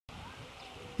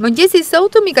Mëngjesi i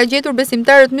sotëm i ka gjetur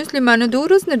besimtarët myslimanë në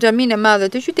Durrës në xhaminë e madhe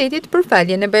të qytetit për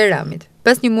faljen e Bajramit.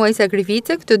 Pas një muaji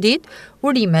sakrifice, këtë ditë,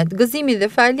 urimet, gëzimi dhe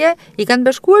falja i kanë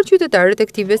bashkuar qytetarët e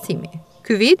këtij besimi.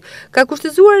 Ky vit ka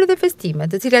kushtëzuar edhe festime,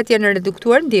 të cilat janë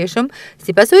reduktuar ndjeshëm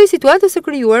si pasojë e situatës së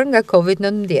krijuar nga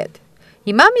Covid-19.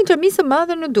 Imami i xhamisë së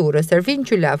madhe në Durrës, Ervin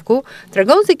Qylavku,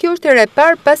 tregon se kjo është hera e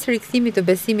parë pas rikthimit të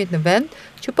besimit në vend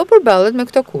që po përballet me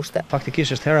këto kushte.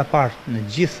 Faktikisht është hera e parë në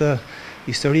gjithë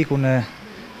historikun e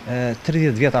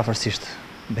 30 vjet afërsisht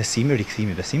besimi,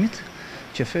 rikthimi i besimit,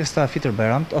 që festa Fitr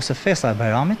Bajramit ose festa e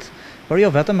Bajramit, por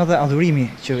jo vetëm edhe adhurimi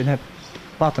që ne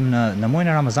patëm në muajin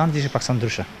e Ramazanit ishte paksa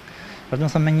ndryshe. Për të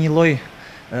thënë me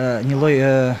një lloj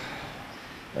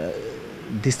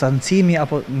distancimi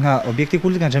apo nga objekti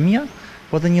kultit nga xhamia,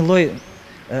 po edhe një lloj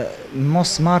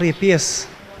mos marrje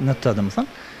pjesë në të,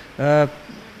 domethënë.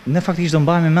 Ne faktikisht do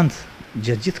mbajmë mend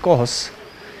gjatë gjithë kohës,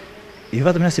 jo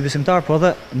vetëm ne si besimtar, por edhe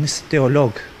një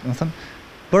teolog, domethënë,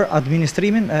 për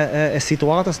administrimin e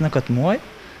situatës në këtë muaj,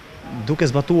 duke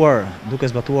zbatuar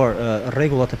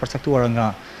rregullat e përcaktuara nga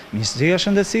Ministria e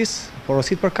Shëndetësisë,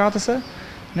 porositë përkatëse,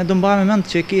 ne do mbajmë mend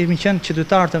që kemi qenë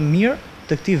qytetarë të mirë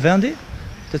të këtij vendi,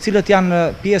 të cilët janë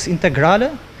pjesë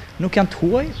integrale, nuk janë të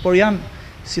huaj, por janë,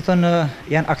 si thënë,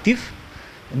 janë aktiv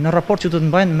në raport që do të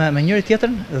mbajnë me njëri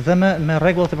tjetrin dhe me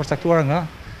rregullat e përcaktuara nga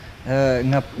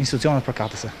institucionet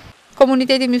përkatëse.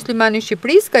 Komuniteti mysliman i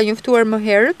Shqipërisë ka njoftuar më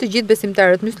herët të gjithë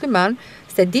besimtarët mysliman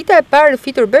se dita e parë e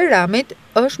Fitr Bajramit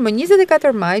është më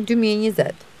 24 maj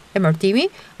 2020. Emërtimi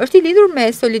është i lidhur me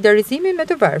solidarizimin me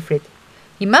të varfrit.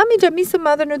 Imami i xhamisë së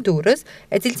madhe në Durrës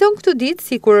e cilëson këtë ditë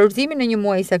si kurorëzimi në një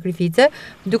muaj sakrifice,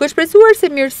 duke shpresuar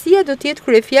se mirësia do të jetë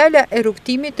kryefjala e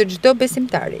rrugtimit të çdo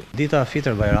besimtari. Dita e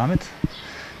Fitr Bajramit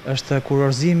është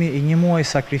kurorëzimi i një muaji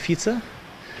sakrifice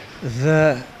dhe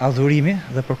adhurimi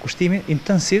dhe përkushtimi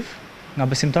intensiv nga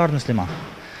besimtarët musliman.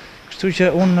 Kështu që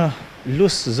unë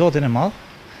lut Zotin e Madh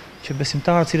që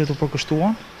besimtarët cilët u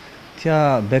përkushtuan,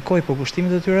 t'ja bekoj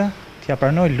përkushtimet e tyre, t'ja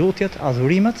pranoj lutjet,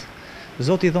 adhurimet,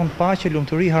 Zoti i dhon paqe,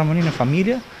 lumturi, harmoni në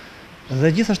familje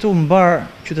dhe gjithashtu mbar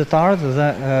qytetarët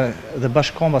dhe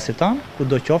bashkëkombësit tanë,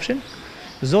 kudo qofshin.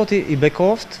 Zoti i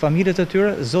bekoft familjet e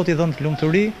tyre, Zoti i dhon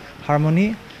lumturi, harmoni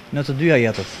në të dyja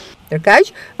jetët. Ndërkaq,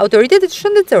 autoritetet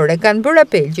shëndetësore kanë bërë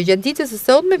apel që gjatë ditës së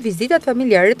sotme vizitat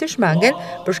familjare të shmangen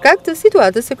për shkak të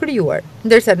situatës së krijuar,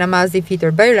 ndërsa namazi i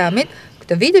Fitr Bajramit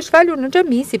këtë vit është falur në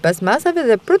xhami sipas masave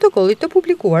dhe protokollit të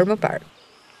publikuar më parë.